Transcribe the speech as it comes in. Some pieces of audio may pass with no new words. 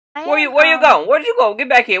Where you going? Where'd you go? Get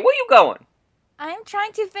back here. Where you going? I am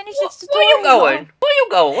trying to finish this Where tutorial. you going? Where you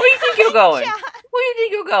going? Where you think you're going? Chat. Where you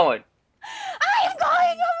think you're going? I am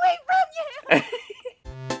going away from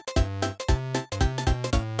you.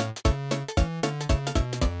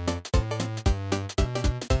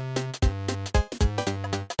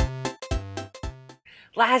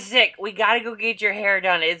 Plastic, we gotta go get your hair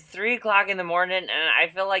done. It's 3 o'clock in the morning, and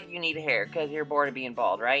I feel like you need hair because you're bored of being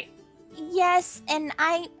bald, right? Yes, and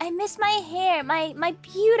I miss my hair, my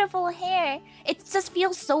beautiful hair. It just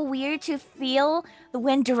feels so weird to feel the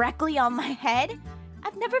wind directly on my head.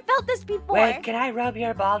 I've never felt this before. Wait, can I rub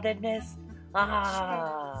your baldness?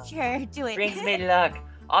 Ah, Sure, do it. brings me luck.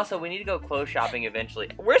 Also, we need to go clothes shopping eventually.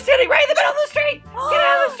 We're sitting right in the middle of the street. Get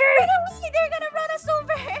out of the street. Run away, they're gonna run us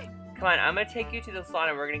over. Come on, I'm gonna take you to the salon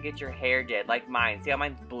and we're gonna get your hair did like mine. See how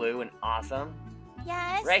mine's blue and awesome?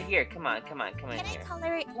 Yes. Right here. Come on in Can I here.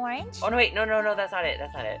 color it orange? Oh no, wait, no, that's not it.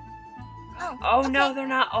 That's not it. Oh, Oh no, okay. they're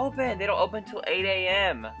not open. They don't open till 8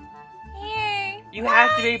 a.m. Here. You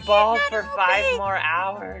have to be Why? bald You're for not 5 open. more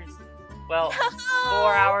hours. Well, No.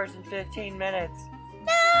 4 hours and 15 minutes.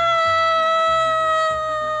 No.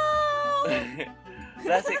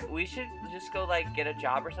 That's it. We should just go like get a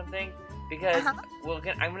job or something because Uh-huh.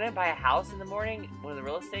 I'm gonna buy a house in the morning when the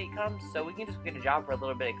real estate comes, so we can just get a job for a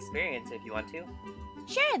little bit of experience if you want to.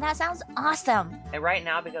 Sure, that sounds awesome. And right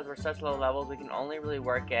now, because we're such low levels, we can only really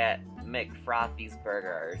work at McFrothy's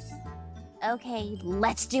Burgers. Okay,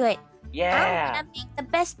 let's do it. Yeah. I'm gonna make the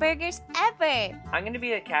best burgers ever. I'm gonna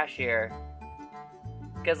be a cashier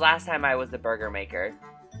because last time I was the burger maker.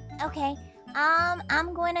 Okay.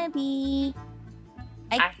 I'm gonna be.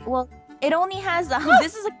 I- Well, it only has.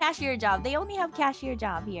 This is a cashier job. They only have cashier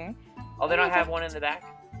job here. Oh, they don't have one in the back?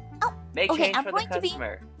 Oh, Make okay, change I'm for the going to be-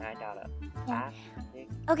 customer. I doubt it. Yeah. 5,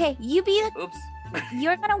 6. Okay, you be. Oops.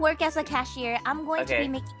 You're gonna work as a cashier. I'm going to Okay. be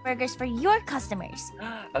making burgers for your customers.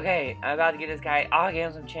 Okay, I'm about to get this guy. Oh, I gave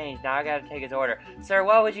him some change. Now I gotta take his order. Sir,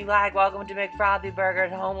 what would you like? Welcome to McFrothy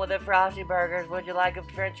Burgers, home with the frosty burgers. Would you like a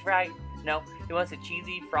French fry? No, he wants a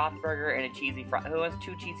cheesy froth burger and a cheesy froth. Who wants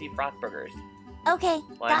 2 cheesy froth burgers? Okay,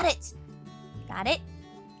 One. got it. Got it.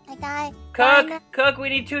 I got. Cook, we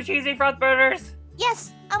need 2 cheesy froth burgers.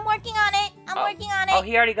 Yes, I'm working on it. I'm working on it. Oh,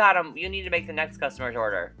 he already got them. You need to make the next customer's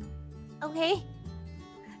order. Okay.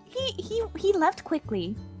 He left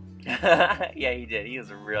quickly. Yeah, he did. He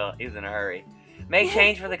was in a hurry. Make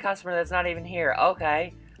change for the customer that's not even here.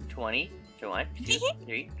 Okay. 20, 21, 22,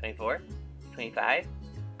 23, 24, 25,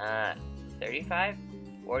 35,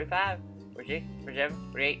 45, 46,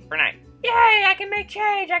 47, 48, 49. Yay, I can make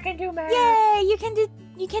change. I can do math. Yay!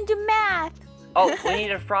 You can do math. Oh, we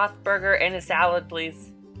need a froth burger and a salad,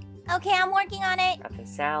 please. Okay, I'm working on it. Got the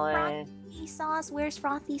salad. Frothy sauce. Where's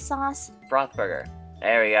frothy sauce? Froth burger.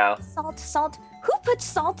 There we go. Salt. Who puts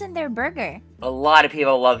salt in their burger? A lot of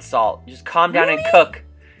people love salt. Just calm down and Really? cook.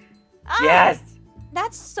 Ah, Yes.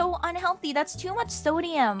 That's so unhealthy. That's too much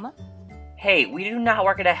sodium. Hey, we do not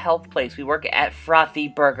work at a health place. We work at Frothy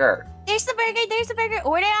Burger. There's the burger.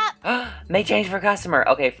 Order up. Make change for customer.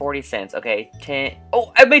 Okay, 40 cents. Okay, 10.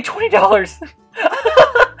 Oh, I made $20.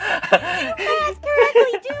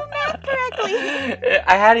 Do math correctly.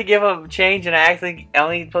 I had to give him change, and I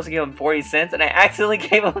only supposed to give him 40 cents, and I accidentally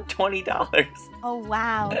gave him $20. Oh,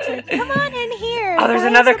 wow. So, come on in here. Oh, there's Buy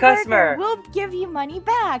us another a burger. customer. We'll give you money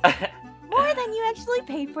back. More than you actually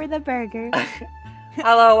paid for the burger.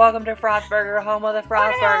 Hello, welcome to Froth Burger, home of the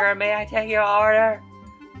Froth Order up. Burger. May I take your order?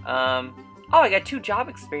 Oh, I got 2 job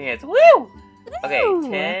experience. Woo! Okay, Ooh.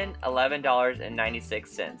 $10,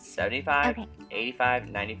 $11.96. 75, Okay. 85,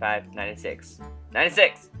 95, 96.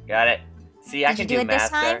 96! Got it. See, I Did can you do do it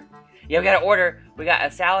this math, sir. time? Yeah, we got an order. We got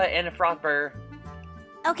a salad and a froth burger.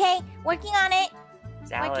 Okay, working on it.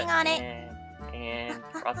 Salad Working on it. and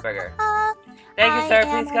froth burger. Uh, Thank you, I sir.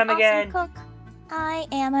 am Please an come awesome again. Cook. I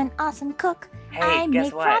am an awesome cook. Hey, I guess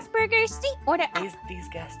make what? froth burgers. See, order up. These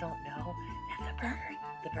guests don't know that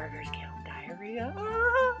the burgers kill diarrhea.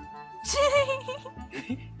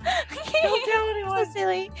 Don't tell anyone. So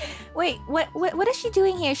silly. Wait, what is she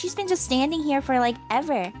doing here? She's been just standing here for like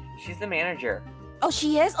ever. She's the manager. Oh,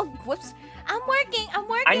 she is? Oh, whoops. I'm working.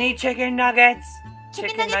 I need chicken nuggets.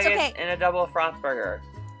 Chicken nuggets, okay. and a double froth burger.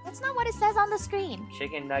 That's not what it says on the screen.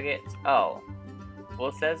 Chicken nuggets. Oh. Well,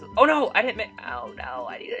 it says. Oh no, I didn't make. Oh no,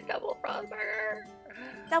 I need a double froth burger.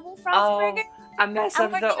 Double frost burger? I messed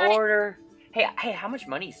I'm up the working on it. order. Hey, how much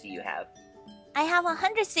money do you have? I have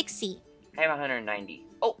 160. I have 190.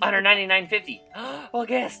 Oh, 199.50. Well,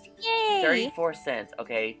 guessed. Yay! 34 cents.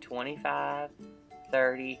 Okay, 25,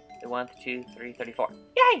 30, 1, 2, 3, 34.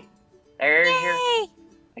 Yay! There's your. Yay!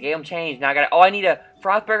 I gave him change. Now I got. Oh, I need a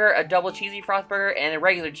froth burger, a double cheesy froth burger, and a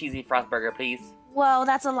regular cheesy froth burger, please. Whoa,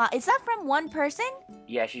 that's a lot. Is that from one person?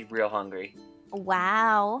 Yeah, she's real hungry.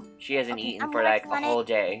 Wow. She hasn't eaten for like a whole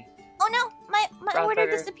day. Oh no, my order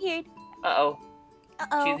disappeared. Uh-oh.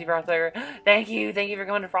 Uh-oh. Cheesy froth burger. Thank you for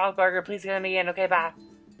coming to froth burger. Please get me in. Okay, bye.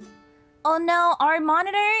 Oh no, our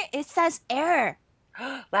monitor, it says error.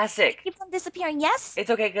 Lastic. It keeps on disappearing. Yes? It's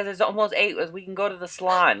okay because it's almost 8. We can go to the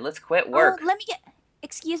salon. Let's quit work. Oh,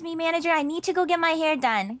 excuse me, manager. I need to go get my hair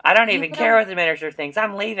done. I don't even care what the manager thinks.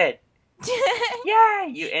 I'm leaving.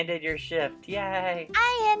 Yay! You ended your shift. Yay!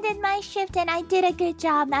 I ended my shift and I did a good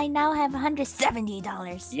job. I now have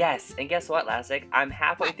 $170. Yes, and guess what, Lastic? I'm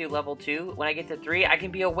halfway through level 2. When I get to 3, I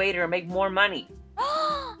can be a waiter and make more money.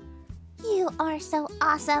 You are so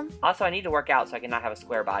awesome. Also, I need to work out so I can not have a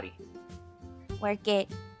square body. Work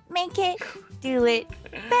it. Make it. Do it.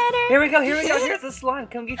 Better. Here we go. Here's the salon.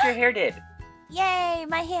 Come get your hair did. Yay,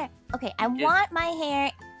 my hair. Okay, I want my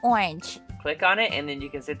hair orange. Click on it, and then you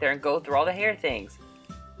can sit there and go through all the hair things.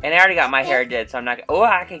 And I already got my hair did, so I'm not. Oh,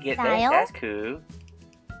 I could get this. That's cool.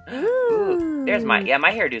 Ooh. There's my. Yeah,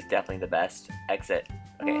 my hairdo is definitely the best. Exit.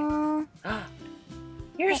 Okay.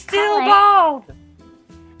 You're still bald.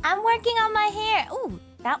 I'm working on my hair. Ooh,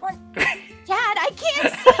 that one. Dad, I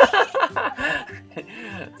can't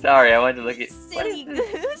see. Sorry, I wanted to look at. Silly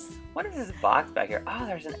goose. What is this box back here? Oh,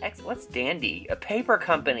 there's an X. What's Dandy? A paper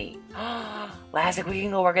company. Lastic, we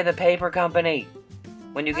can go work at the paper company.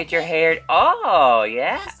 When you get your hair. Oh,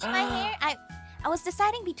 yeah. See my hair? I was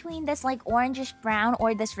deciding between this like orangish brown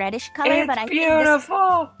or this reddish color, it's but I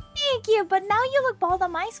beautiful. Thank you, but now you look bald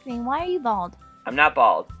on my screen. Why are you bald? I'm not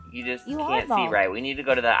bald. You just can't see right. We need to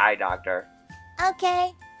go to the eye doctor.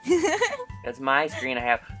 Okay. That's my screen I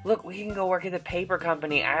have. Look, we can go work at the paper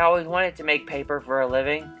company. I always wanted to make paper for a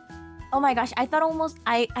living. Oh my gosh, I thought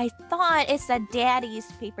I thought it said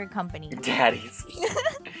Daddy's Paper Company. Daddy's.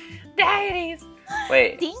 Daddy's.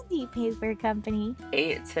 Wait. Dandy Paper Company.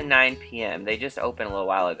 8 to 9 p.m. They just opened a little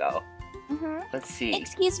while ago. Let's see.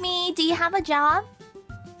 Excuse me, do you have a job?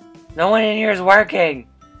 No one in here is working.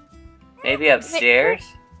 Maybe upstairs?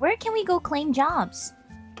 Where can we go claim jobs?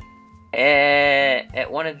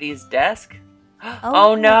 At one of these desks?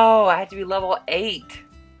 Oh no, I have to be level 8.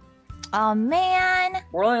 Oh man.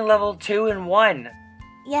 We're only level 2 and 1.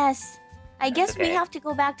 Yes. I guess we have to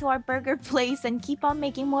go back to our burger place and keep on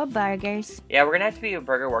making more burgers. Yeah, we're gonna have to be a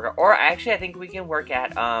burger worker. Or actually, I think we can work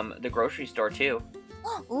at the grocery store too.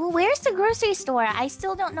 Ooh, where's the grocery store? I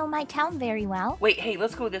still don't know my town very well. Wait, hey,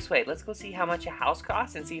 let's go this way. Let's go see how much a house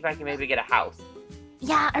costs and see if I can maybe get a house.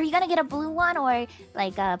 Yeah, are you gonna get a blue one or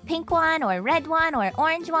like a pink one or a red one or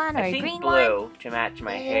orange one or a green one? I think blue to match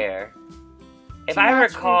my hair. If I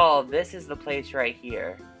recall, this is the place right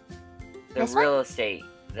here. The real estate.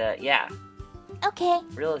 Okay.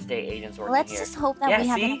 Real estate agents working Let's here. just hope that we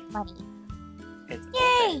have enough money. It's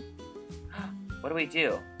Yay! open. What do we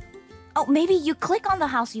do? Oh, maybe you click on the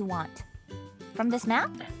house you want. From this map?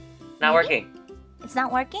 Not working. It's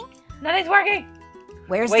not working? Nothing's working!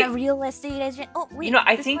 Where's the real estate agent? Oh, wait. You know,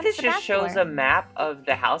 I think this just shows a map of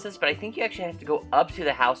the houses, but I think you actually have to go up to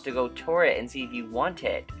the house to go tour it and see if you want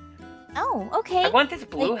it. Oh, okay. I want this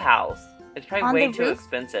blue house. It's probably way too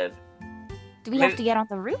expensive. Do we have to get on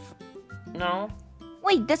the roof? No.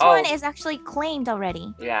 Wait, this one is actually claimed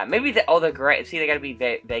already. Yeah, maybe the gray. See, they gotta be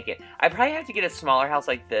vacant. I probably have to get a smaller house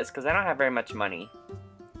like this because I don't have very much money.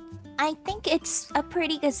 I think it's a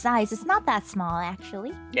pretty good size. It's not that small,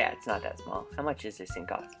 actually. Yeah, it's not that small. How much does this thing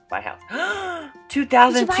cost? Buy house.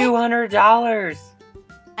 $2,200.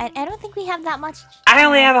 I don't think we have that much. I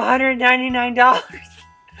only have $199.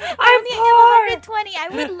 I only have 120. I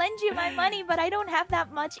would lend you my money, but I don't have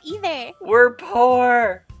that much either. We're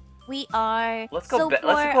poor. We are. Let's go.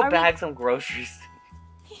 Let's go bag some groceries.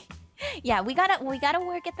 Yeah, we gotta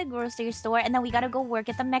work at the grocery store, and then we gotta go work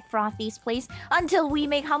at the McFrothy's place until we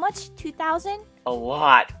make how much? 2,000? A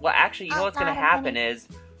lot. Well, actually, you know what's gonna happen is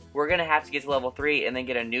we're gonna have to get to level 3 and then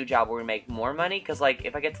get a new job where we make more money. Cause like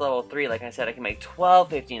if I get to level 3, like I said, I can make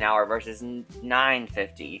 $12.50 an hour versus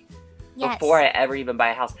 $9.50 before I ever even buy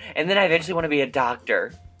a house. And then I eventually want to be a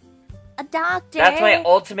doctor. A doctor. That's my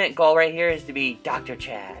ultimate goal right here is to be Dr.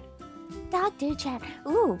 Chad. Dr. Chad.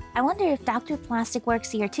 Ooh, I wonder if Dr. Plastic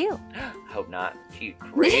works here too. Hope not. She's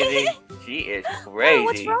crazy. She is crazy. Oh,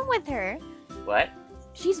 what's wrong with her? What?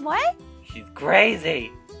 She's what? She's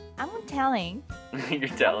crazy. I'm telling. You're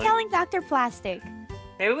telling? I'm telling Dr. Plastic.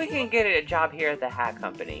 Maybe we can get a job here at the hat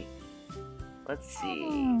company. Let's see.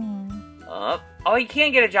 Oh, you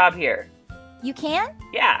can get a job here. You can?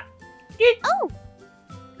 Yeah. Oh.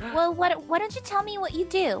 Well, why don't you tell me what you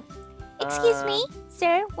do? Excuse me,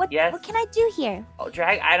 sir. What Yes? can I do here? Oh,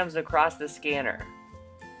 drag items across the scanner.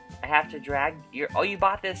 I have to drag your... Oh, you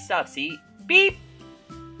bought this stuff, see? Beep!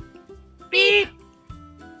 Beep!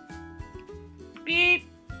 Beep!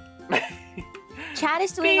 Chad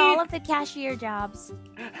is doing Beep. all of the cashier jobs.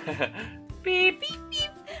 Beep! Beep! Beep!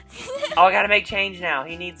 Oh, I gotta make change now.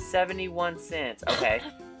 He needs 71 cents. Okay.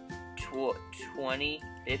 20,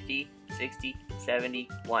 50, 60,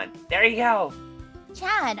 71. There you go!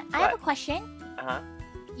 Chad, I have a question. Uh-huh.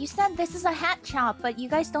 You said this is a hat shop, but you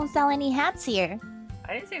guys don't sell any hats here.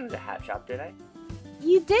 I didn't say it was a hat shop, did I?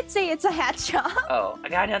 You did say it's a hat shop. Oh, I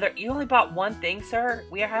got another. You only bought one thing, sir?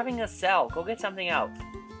 We are having a sale. Go get something else.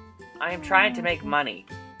 I am trying to make money.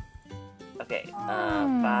 Okay,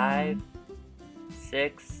 5,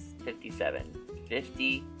 6, 57,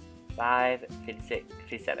 55, 56,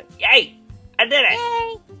 57. Yay! I did it!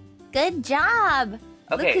 Yay! Good job.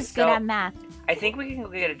 Okay, Luke is so good at math. I think we can go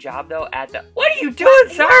get a job though at the. What are you doing,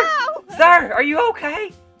 sir? No! Sir, are you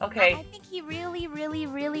okay? Okay. I think he really, really,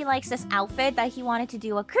 really likes this outfit that he wanted to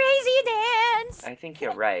do a crazy dance. I think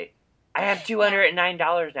you're right. I have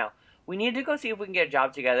 $209 now. We need to go see if we can get a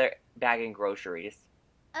job together bagging groceries.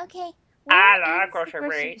 Okay. I where like is the grocery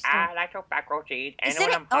groceries. store? I like to pack groceries. And Is when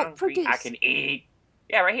it- I'm oh, hungry, I produce. can eat.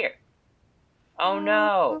 Yeah, right here. Oh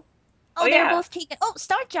no. Oh, Oh, they're yeah. both taken. Oh,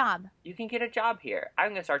 start job. You can get a job here. I'm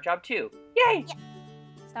gonna start job too. Yay!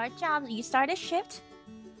 Start job. You start a shift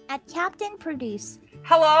at Captain Produce.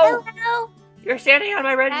 Hello! Hello. You're standing on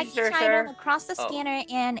my Bag register, each item sir. across the Oh. scanner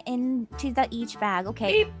and into each bag.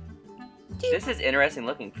 Okay. Beep. This is interesting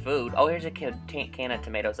looking food. Oh, here's a can of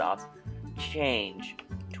tomato sauce. Change.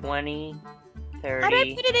 20, 30. How do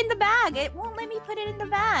I put it in the bag? It won't let me put it in the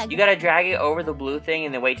bag. You gotta drag it over the blue thing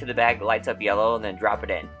and then wait till the bag lights up yellow and then drop it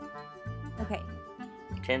in. Okay.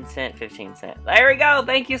 10 cent, 15 cent. There we go.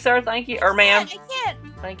 Thank you, sir. Thank you. Or ma'am. I can't.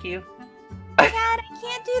 Thank you. Chad, I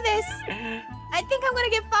can't do this. I think I'm gonna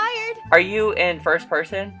get fired. Are you in first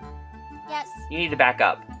person? Yes. You need to back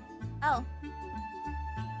up. Oh.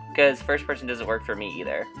 Because first person doesn't work for me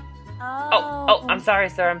either. Oh. Oh, I'm sorry,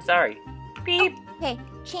 sir. I'm sorry. Beep. Okay.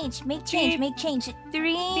 Change. Make change. Beep. Make change.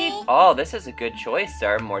 3. Beep. Oh, this is a good choice,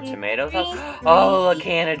 sir. More Beep. tomatoes. Beep. Oh, a Beep.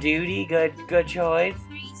 can of duty. Good choice.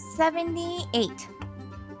 378.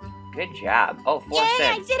 Good job. Oh, 4 Yay,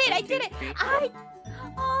 cents. I did it, I 1, 2, did it. 3,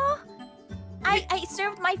 4. I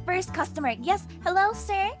served my first customer. Yes. Hello,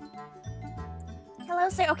 sir. Hello,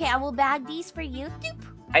 sir. Okay, I will bag these for you. Doop.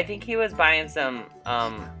 I think he was buying some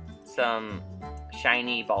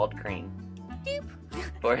shiny bald cream Doop.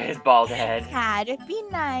 for his bald head. Chad, be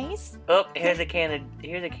nice. Oh, here's a can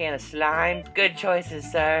of slime. Good choices,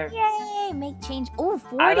 sir. Yay, make change. Oh,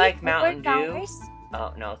 $44. I like Mountain Dew.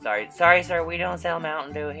 Oh, no, sorry. Sorry, sir, we don't sell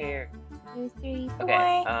Mountain Dew here. 2, 3, 4.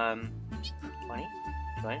 Okay, 20,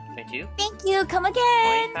 22, Thank you. Come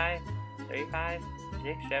again. 25, 35,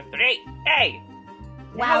 6, 7, 38. Hey!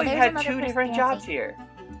 Wow, Now we've there's had another 2 person different dancing. jobs here.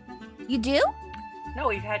 You do? No,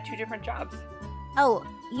 we've had 2 different jobs. Oh,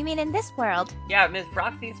 you mean in this world? Yeah, Miss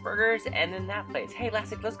Roxy's Burgers and then that place. Hey,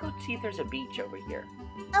 Lastic, let's go see if there's a beach over here.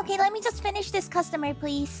 Okay, let me just finish this customer,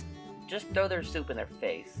 please. Just throw their soup in their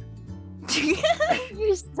face.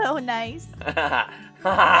 You're so nice.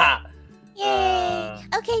 Yay. Uh,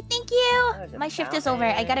 Okay, thank you. there's a My shift is over. I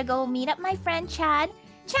fountain. gotta go meet up my friend Chad.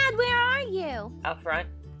 Chad, where are you? Out front,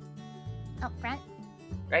 Up front.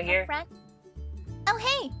 right Up here. front. Oh,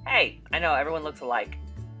 hey. Hey, I know everyone looks alike.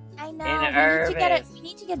 I know. In We need to get Urbis. we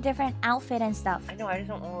need to get different outfit and stuff. I know. I just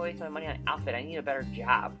don't want to waste my money on an outfit. I need a better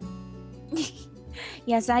job.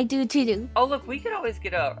 Yes, I do too. Oh, look, we could always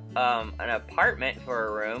get a an apartment for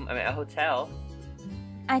a room. I mean, a hotel.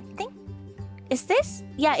 I think. Is this?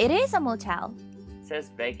 Yeah, it is a motel. It says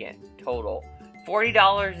vacant. Total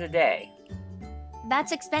 $40 a day.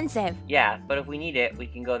 That's expensive. Yeah, but if we need it, we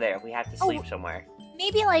can go there. If we have to Oh. sleep somewhere.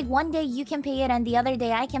 Maybe like one day you can pay it and the other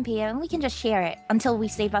day I can pay it and we can just share it until we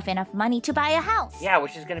save up enough money to buy a house. Yeah,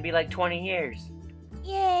 which is gonna be like 20 years.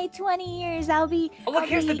 Yay, 20 years. I'll be. Oh, look, I'll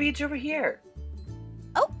here's the be- beach over here.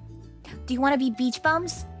 Do you want to be beach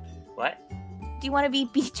bums? What? Do you want to be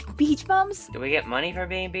beach bums? Do we get money for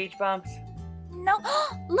being beach bumps? No.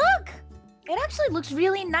 Look! It actually looks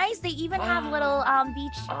really nice. They even have little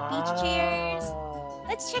beach chairs. Oh.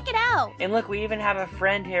 Let's check it out. And look, we even have a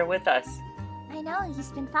friend here with us. I know,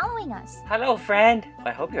 he's been following us. Hello, friend.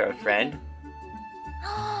 I hope you're a friend.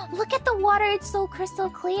 Look at the water, it's so crystal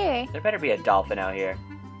clear. There better be a dolphin out here.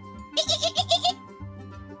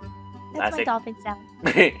 That's my Classic. dolphin sound.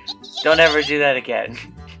 Don't ever do that again.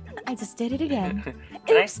 I just did it again.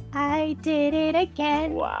 Can I- Oops, I did it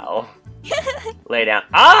again. Wow. Lay down.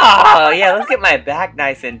 Oh, yeah, let's get my back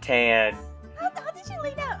nice and tan. How did you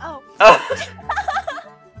lay down? Oh. Oh.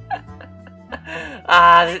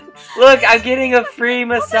 Look, I'm getting a free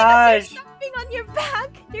massage. Oh my God, you're on your back.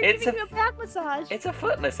 You're It's giving me a back massage. It's a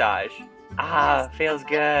foot massage. Feels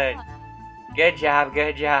good. Good job,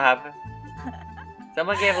 good job.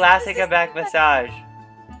 Someone give Lastic a back massage.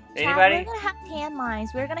 Anybody? Chad, we're gonna have tan lines.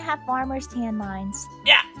 We're gonna have farmers' tan lines.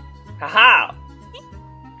 Yeah. Haha.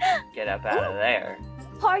 Get up out of there.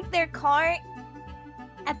 Park their car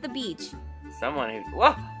at the beach. Someone who.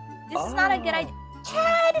 Whoa. This is not a good idea.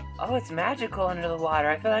 Chad! Oh, it's magical under the water.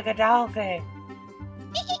 I feel like a dolphin.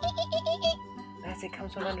 Lastic, come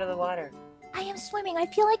swim under the water. I am swimming. I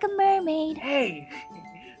feel like a mermaid. Hey,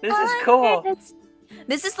 this is cool.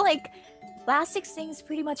 This is like Lastic sings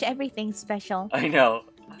pretty much everything special. I know.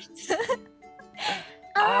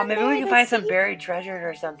 Maybe we can find some buried treasure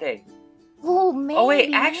or something. Oh, maybe. Oh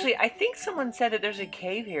wait, actually, I think someone said that there's a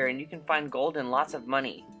cave here and you can find gold and lots of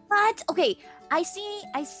money. What? Okay, I see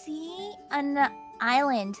an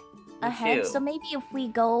island ahead. too. So maybe if we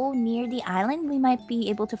go near the island, we might be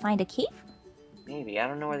able to find a cave. Maybe. I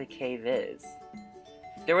don't know where the cave is.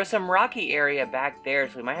 There was some rocky area back there,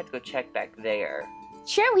 so we might have to go check back there.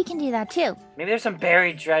 Sure, we can do that too. Maybe there's some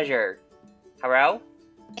buried treasure. Hello?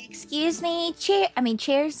 Excuse me,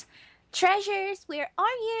 cheers. Treasures, where are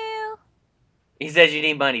you? He says you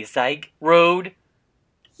need money, psych. Rude.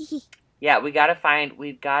 Yeah, we've gotta find...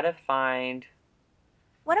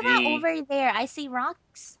 What about over there? I see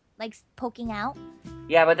rocks, like, poking out.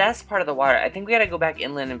 Yeah, but that's part of the water. I think we gotta go back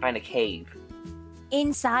inland and find a cave.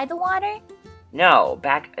 Inside the water? No,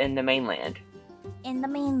 back in the mainland. In the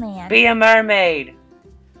mainland. Be a mermaid!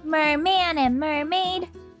 Merman and mermaid.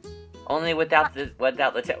 Only without the Look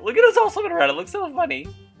at us all swimming around. It looks so funny.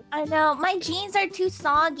 I know. My jeans are too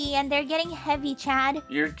soggy and they're getting heavy, Chad.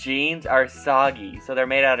 Your jeans are soggy, so they're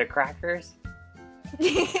made out of crackers?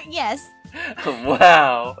 Yes.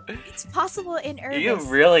 Wow. It's possible in Urbis. You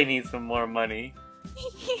really need some more money.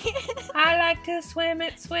 I like to swim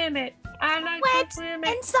it. I like Wet to swim it.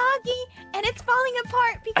 and soggy, and it's falling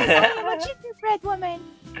apart because I am a gingerbread woman.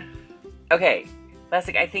 Okay,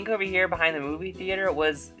 Lastic, I think over here behind the movie theater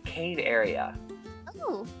was a cave area.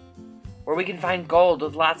 Oh. Where we can find gold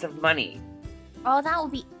with lots of money. Oh, that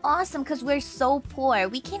would be awesome because we're so poor.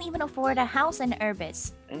 We can't even afford a house in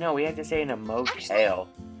Urbis. No, we have to stay in a motel. Actually,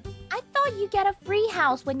 I thought you get a free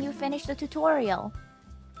house when you finish the tutorial.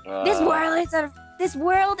 This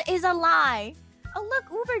world is a lie. Oh, look,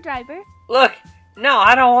 Uber driver. Look, no,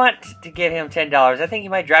 I don't want to give him $10. I think he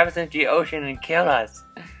might drive us into the ocean and kill us.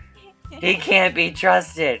 He can't be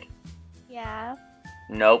trusted. Yeah.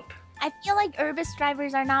 Nope. I feel like Urbis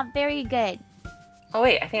drivers are not very good. Oh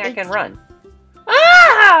wait, I think I can run.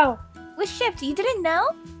 Oh! With shift, you didn't know?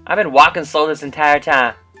 I've been walking slow this entire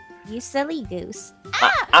time. You silly goose.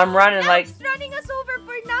 I'm running like... He's running us over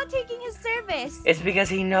for not taking his service. It's because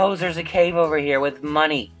he knows there's a cave over here with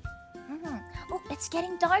money. Oh, it's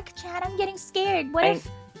getting dark, Chad. I'm getting scared.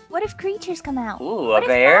 What if creatures come out? Ooh, what a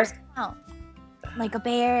bear? Come out? Like a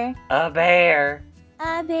bear. A bear.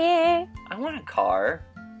 A bear. I want a car.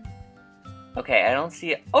 Okay, I don't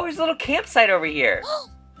see it. Oh, there's a little campsite over here.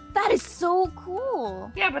 That is so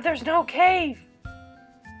cool. Yeah, but there's no cave.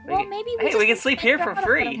 Well, maybe we can sleep here for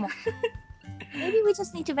free. Maybe we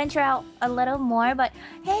just need to venture out a little more. But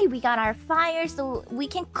hey, we got our fire, so we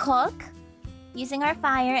can cook using our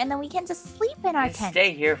fire, and then we can just sleep in our tent.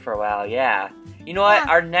 Stay here for a while, yeah. You know what?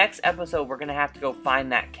 Our next episode, we're gonna have to go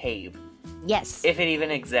find that cave. Yes. If it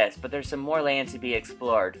even exists, but there's some more land to be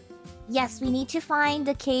explored. Yes, we need to find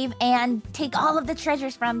the cave and take all of the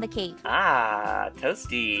treasures from the cave. Ah,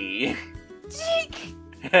 toasty.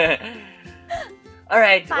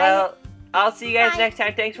 Alright, well, I'll see you guys next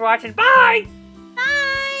time. Thanks for watching. Bye!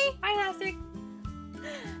 Bye! Bye, Lastic.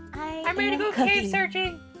 I'm ready to go cave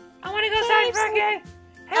searching. I want to go Cave search for a cave.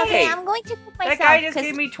 Hey, okay, I'm going to cook myself. that guy just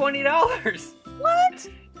gave me $20. What?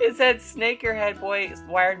 It said Snake Your Head Boy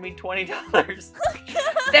wired me $20.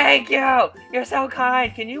 Thank you. You're so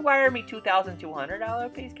kind. Can you wire me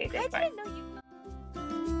 $2,200, please? Okay, I didn't know you